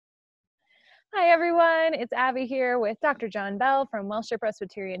Hi, everyone. It's Abby here with Dr. John Bell from Wellshire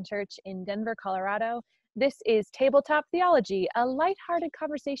Presbyterian Church in Denver, Colorado. This is Tabletop Theology, a lighthearted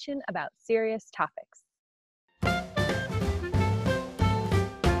conversation about serious topics.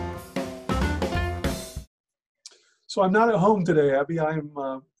 So I'm not at home today, Abby. I'm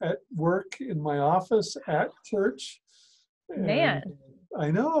at work in my office at church. Man, And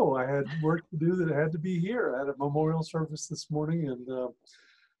I know I had work to do that had to be here. I had a memorial service this morning and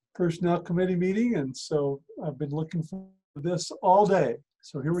personnel committee meeting. And so I've been looking for this all day.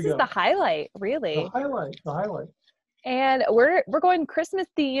 So here we this is the go. highlight, The really. highlight. And we're going Christmas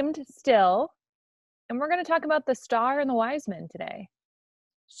themed still. And we're going to talk about the Star and the Wise Men today.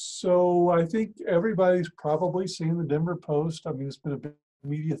 So I think everybody's probably seen the Denver Post. I mean, it's been a big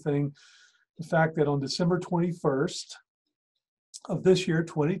media thing. The fact that on December 21st of this year,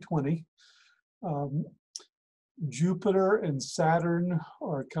 2020, Jupiter and Saturn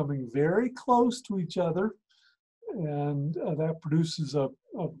are coming very close to each other, and that produces a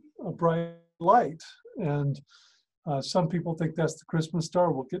bright light. And some people think that's the Christmas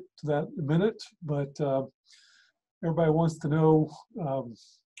star. We'll get to that in a minute, but everybody wants to know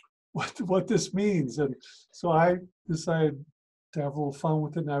what this means. And so I decided to have a little fun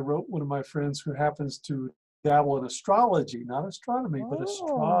with it, and I wrote one of my friends who happens to dabble in astrology, not astronomy, but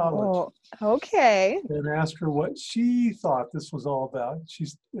astrology. Okay. And asked her what she thought this was all about. She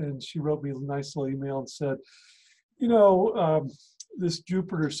wrote me a nice little email and said, this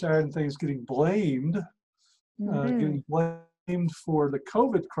Jupiter-Saturn thing is getting blamed for the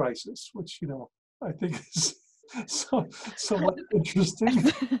COVID crisis, which, I think is somewhat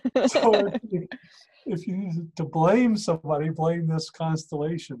interesting. So if you need to blame somebody, blame this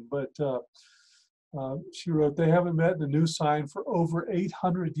constellation. But she wrote, they haven't met in a new sign for over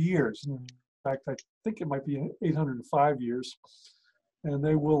 800 years. In fact, I think it might be 805 years. And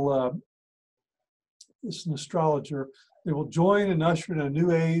they will, this is an astrologer, they will join and usher in a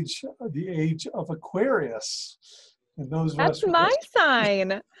new age, the age of Aquarius. And That's my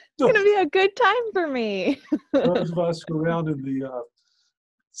sign. It's going to be a good time for me. Those of us who were around in the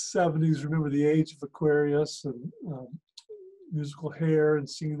 70s remember the age of Aquarius and musical Hair and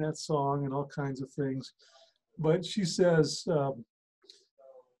singing that song and all kinds of things. But she says,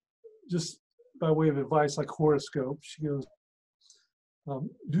 just by way of advice, like horoscope, she goes,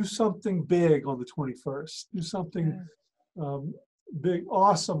 do something big on the 21st. Do something big,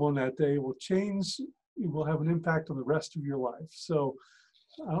 awesome on that day. It will have an impact on the rest of your life. So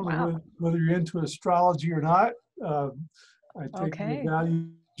I don't know whether you're into astrology or not. I take no value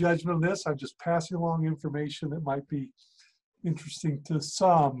judgment on this. I'm just passing along information that might be interesting to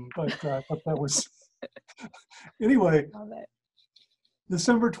some, but I thought that was anyway.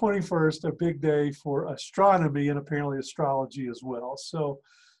 December 21st, a big day for astronomy and apparently astrology as well. So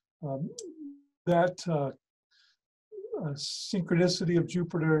that synchronicity of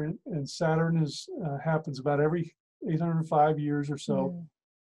Jupiter and Saturn happens about every 805 years or so.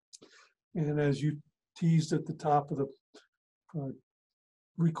 And as you teased at the top of the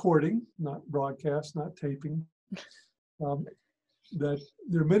recording, not broadcast, not taping, that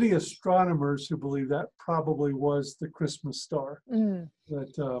there are many astronomers who believe that probably was the Christmas star.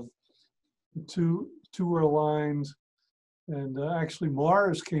 That the two were aligned, and actually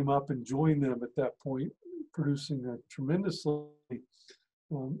Mars came up and joined them at that point, producing a tremendously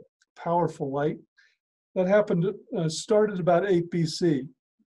powerful light. That happened, started about 8 BC.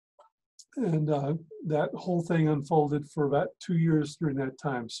 And that whole thing unfolded for about 2 years during that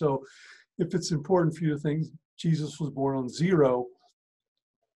time. So if it's important for you to think Jesus was born on 0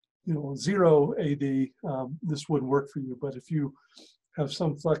 AD, this wouldn't work for you. But if you have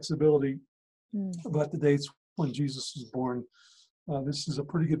some flexibility about the dates when Jesus was born, this is a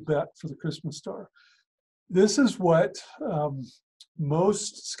pretty good bet for the Christmas star. This is what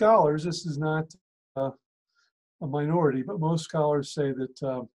most scholars, this is not a minority, but most scholars say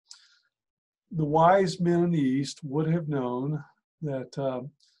that the wise men in the East would have known that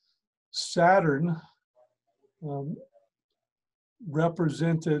Saturn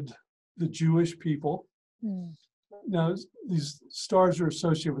represented the Jewish people. Now, these stars are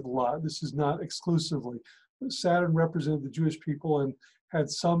associated with a lot. This is not exclusively. But Saturn represented the Jewish people and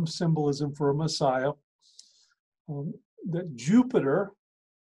had some symbolism for a Messiah. That Jupiter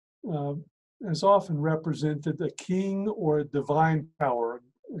has often represented a king or a divine power,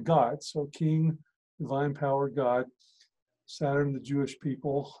 a god. So king, divine power, God, Saturn, the Jewish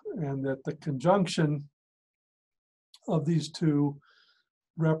people, and that the conjunction of these two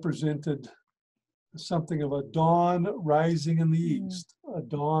represented something of a dawn rising in the east, a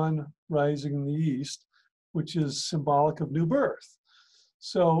dawn rising in the east, which is symbolic of new birth.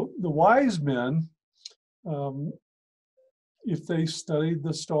 So the wise men, if they studied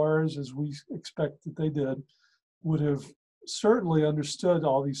the stars as we expect that they did, would have certainly understood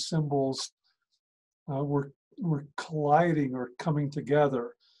all these symbols were colliding or coming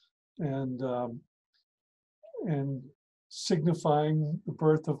together, and signifying the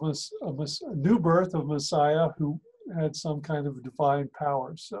birth of a new birth of Messiah who had some kind of divine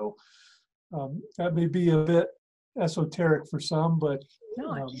power. So that may be a bit esoteric for some, but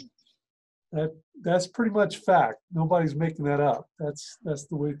that's pretty much fact. Nobody's making that up. That's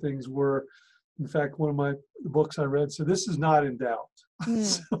the way things were. In fact, one of the books I read said this is not in doubt.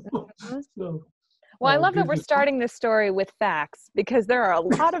 Well, I love that we're starting this story with facts, because there are a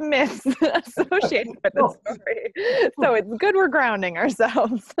lot of myths associated with this story. So it's good we're grounding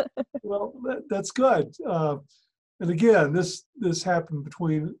ourselves. Well, that's good. And again, this happened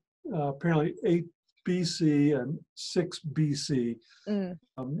between apparently 8 BC and 6 BC.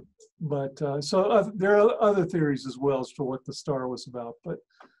 So there are other theories as well as to what the star was about, but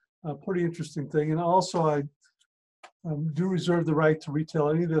a pretty interesting thing. And also I do reserve the right to retell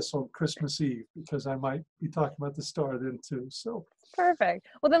any of this on Christmas Eve, because I might be talking about the star then too. So perfect.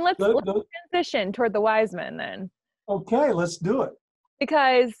 Well, then let's transition toward the wise men then. Okay, let's do it.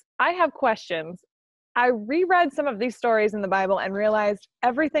 Because I have questions. I reread some of these stories in the Bible and realized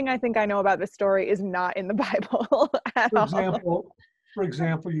everything I think I know about this story is not in the Bible at all. For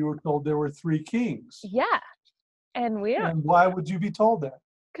example, you were told there were 3 kings. Yeah. And why would you be told that?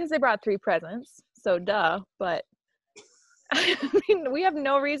 Because they brought 3 presents. So duh, but I mean, we have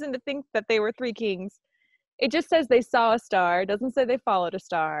no reason to think that they were 3 kings. It just says they saw a star. It doesn't say they followed a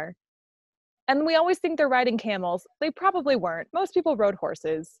star. And we always think they're riding camels. They probably weren't. Most people rode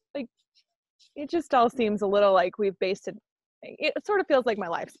horses. Like, it just all seems a little like we've based it. It sort of feels like my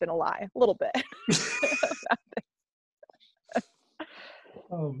life's been a lie, a little bit.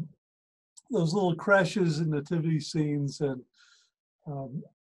 Those little creches and nativity scenes and,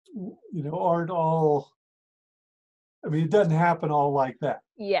 aren't all, I mean, it doesn't happen all like that.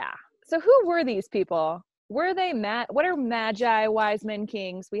 Yeah. So who were these people? Were they what are magi, wise men,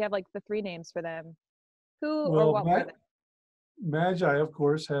 kings? We have like the 3 names for them. Or what were they? Magi, of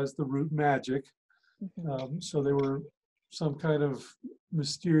course, has the root magic. So they were some kind of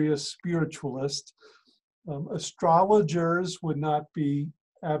mysterious spiritualist. Astrologers would not be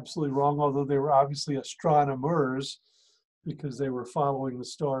absolutely wrong, although they were obviously astronomers because they were following the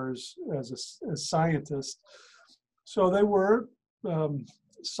stars as scientists. So they were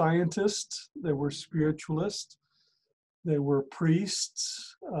scientists, they were spiritualists, they were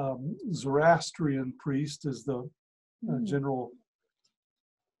priests. Zoroastrian priest is the general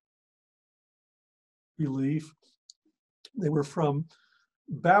belief. They were from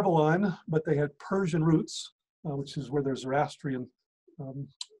Babylon, but they had Persian roots, which is where their Zoroastrian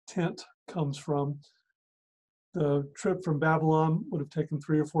tent comes from. The trip from Babylon would have taken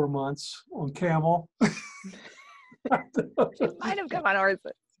 3 or 4 months on camel. It might have come on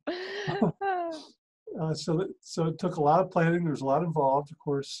horses. So it took a lot of planning. There's a lot involved, of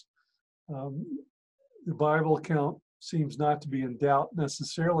course. The Bible account seems not to be in doubt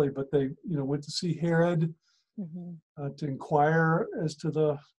necessarily, but they, went to see Herod to inquire as to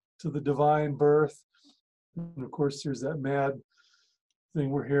the divine birth. And of course, there's that mad thing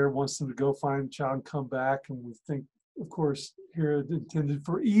where Herod wants them to go find the child and come back, and we think, of course, Herod intended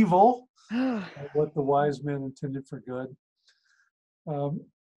for evil, what the wise men intended for good.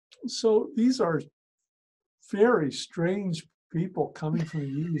 So these are very strange people coming from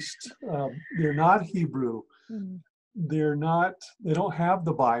the East. They're not Hebrew. They don't have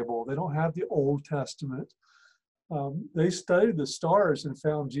the Bible. They don't have the Old Testament. They studied the stars and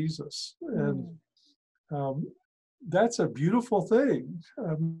found Jesus. And that's a beautiful thing.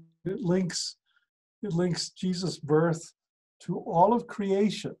 It links Jesus' birth to all of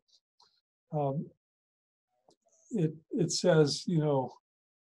creation. It says,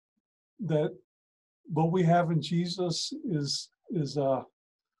 that what we have in Jesus is a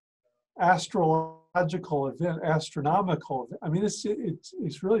astrological event, astronomical event. I mean,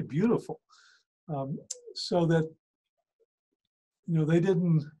 it's really beautiful. So that, they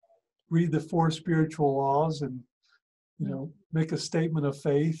didn't read the 4 spiritual laws and, make a statement of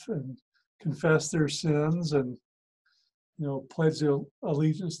faith and confess their sins and, pledge their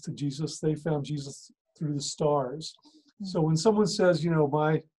allegiance to Jesus. They found Jesus through the stars. So when someone says,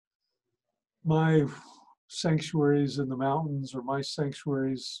 my sanctuary's in the mountains or my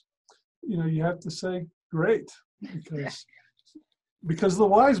sanctuary's, you have to say, great, because of the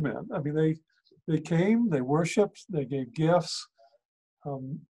wise men. I mean, they came, they worshiped, they gave gifts.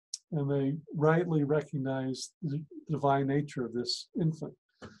 and they rightly recognize the divine nature of this infant.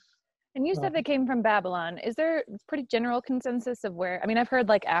 And you said they came from Babylon. Is there pretty general consensus of where? I mean, I've heard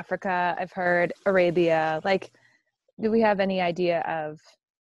like Africa, I've heard Arabia. Like, do we have any idea of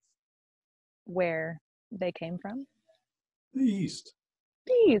where they came from? The East.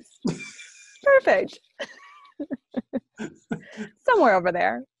 East. Perfect. Somewhere over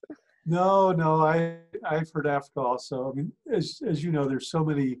there. No, I've heard Africa also. I mean, as you know, there's so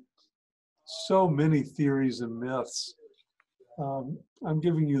many theories and myths. I'm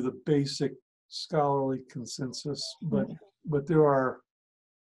giving you the basic scholarly consensus, but there are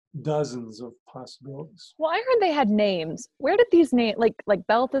dozens of possibilities. Well, I heard they had names. Where did these names, like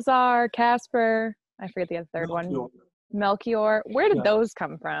Balthazar, Casper, I forget the other third one, Melchior. Where did those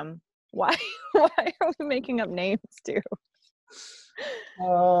come from? Why are we making up names too?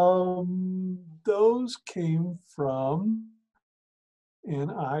 Those came from,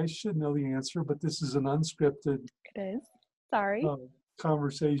 and I should know the answer, but this is an unscripted. It is. Sorry.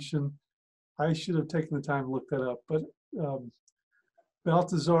 Conversation. I should have taken the time to look that up, but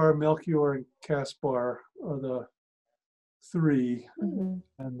Balthazar, Melchior, and Caspar are the three, and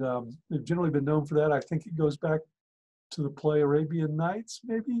they've generally been known for that. I think it goes back to the play Arabian Nights,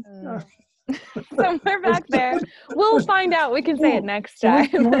 maybe. Somewhere back there. We'll find out. We can say it next time.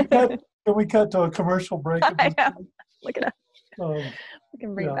 Can we cut to a commercial break? I know. Look at that. We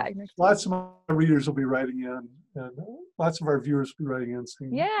can bring it back next time. Lots of my readers will be writing in, and lots of our viewers will be writing in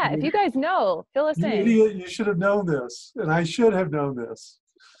saying, yeah, if you guys know, fill us in. Idiot, you should have known this, and I should have known this.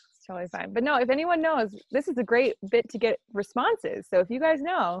 It's totally fine. But no, if anyone knows, this is a great bit to get responses. So if you guys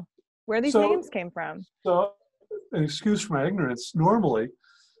know where these names came from. So, an excuse for my ignorance, normally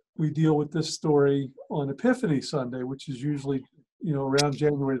we deal with this story on Epiphany Sunday, which is usually, around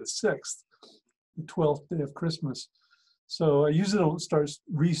January the 6th, the 12th day of Christmas. So I usually don't start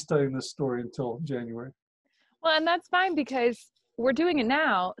restudying this story until January. Well, and that's fine because we're doing it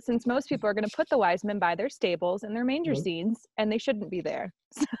now since most people are going to put the wise men by their stables and their manger scenes, and they shouldn't be there.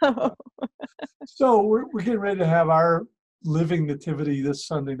 So we're getting ready to have our living nativity this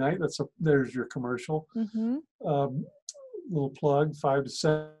Sunday night. There's your commercial. Little plug, 5 to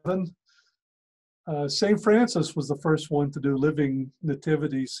 7. St. Francis was the first one to do living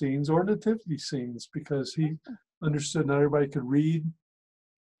nativity scenes or nativity scenes because he understood not everybody could read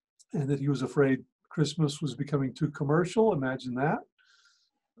and that he was afraid Christmas was becoming too commercial. Imagine that.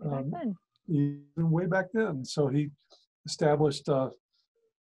 Even way back then. So he established the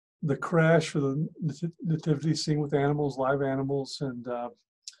crash for the nativity scene with animals, live animals, and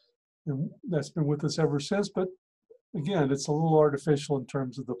that's been with us ever since. But again, it's a little artificial in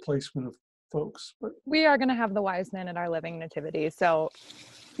terms of the placement of folks. But we are going to have the wise men at our living nativity, so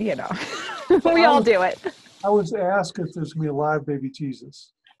we all do it. I was asked if there's going to be a live baby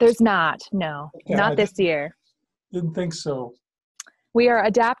Jesus. There's not. No, not this year. Didn't think so. We are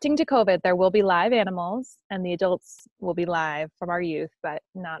adapting to COVID. There will be live animals, and the adults will be live from our youth, but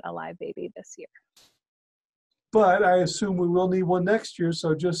not a live baby this year. But I assume we will need one next year,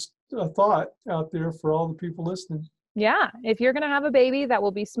 so just a thought out there for all the people listening. Yeah, if you're going to have a baby that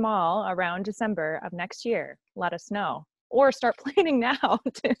will be small around December of next year, let us know. Or start planning now,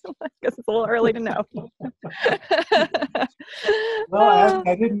 too, because it's a little early to know. Well,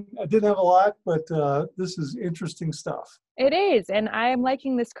 I didn't have a lot, but this is interesting stuff. It is, and I am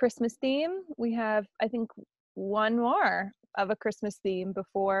liking this Christmas theme. We have, I think, one more of a Christmas theme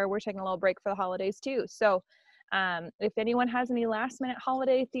before we're taking a little break for the holidays, too. So if anyone has any last-minute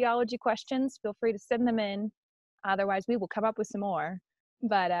holiday theology questions, feel free to send them in. Otherwise, we will come up with some more.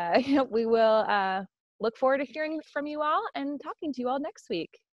 But we will look forward to hearing from you all and talking to you all next week.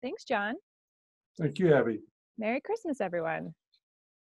 Thanks, John. Thank you, Abby. Merry Christmas, everyone.